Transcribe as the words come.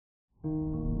Good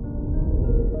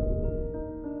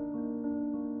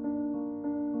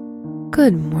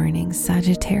morning,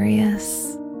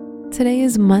 Sagittarius. Today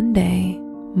is Monday,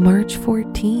 March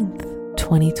 14th,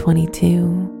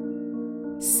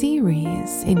 2022.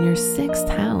 Ceres in your 6th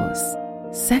house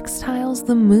sextiles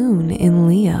the moon in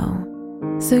Leo,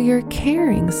 so your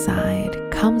caring side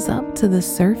comes up to the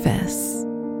surface.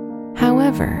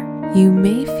 However, you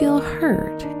may feel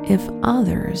hurt if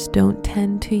others don't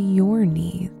tend to your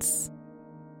needs.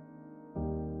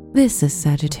 This is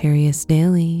Sagittarius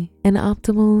Daily, an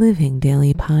optimal living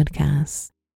daily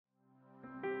podcast.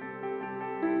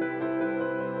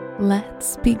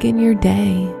 Let's begin your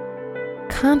day.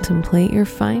 Contemplate your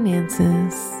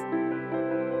finances.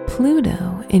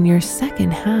 Pluto in your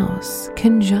 2nd house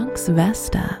conjuncts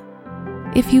Vesta.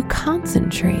 If you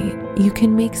concentrate, you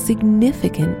can make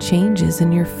significant changes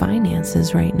in your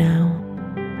finances right now.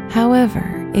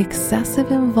 However, excessive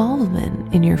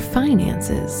involvement in your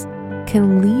finances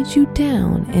can lead you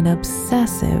down an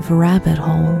obsessive rabbit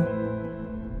hole.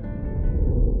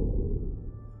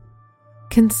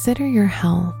 Consider your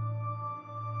health.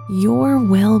 Your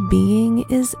well-being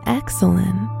is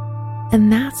excellent,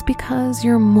 and that's because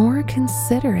you're more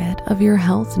considerate of your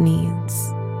health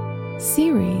needs.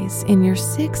 Ceres in your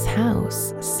 6th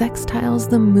house sextiles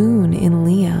the moon in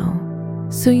Leo,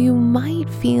 so you might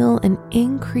feel an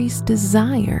increased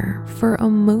desire for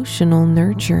emotional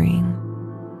nurturing.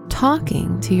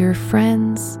 Talking to your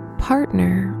friends,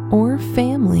 partner, or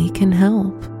family can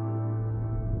help.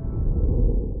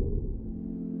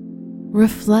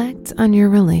 Reflect on your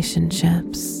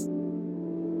relationships.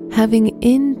 Having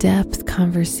in-depth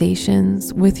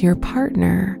conversations with your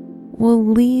partner will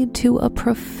lead to a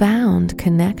profound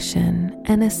connection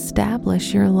and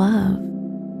establish your love.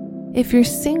 If you're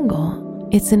single,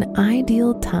 it's an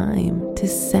ideal time to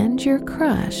send your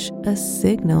crush a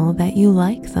signal that you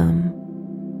like them.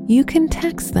 You can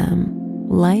text them,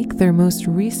 like their most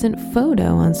recent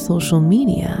photo on social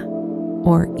media,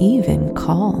 or even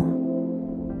call.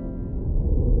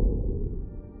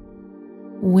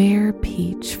 Wear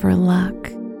peach for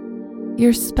luck.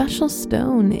 Your special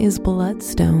stone is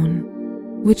bloodstone,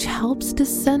 which helps to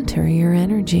center your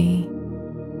energy.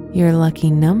 Your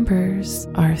lucky numbers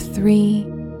are 3,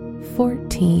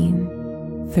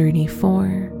 14,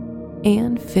 34,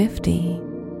 and 50.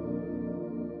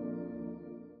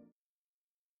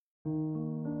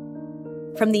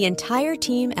 From the entire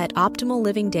team at Optimal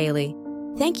Living Daily,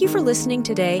 thank you for listening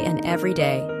today and every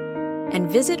day.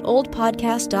 And visit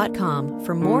oldpodcast.com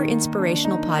for more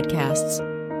inspirational podcasts.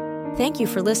 Thank you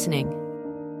for listening.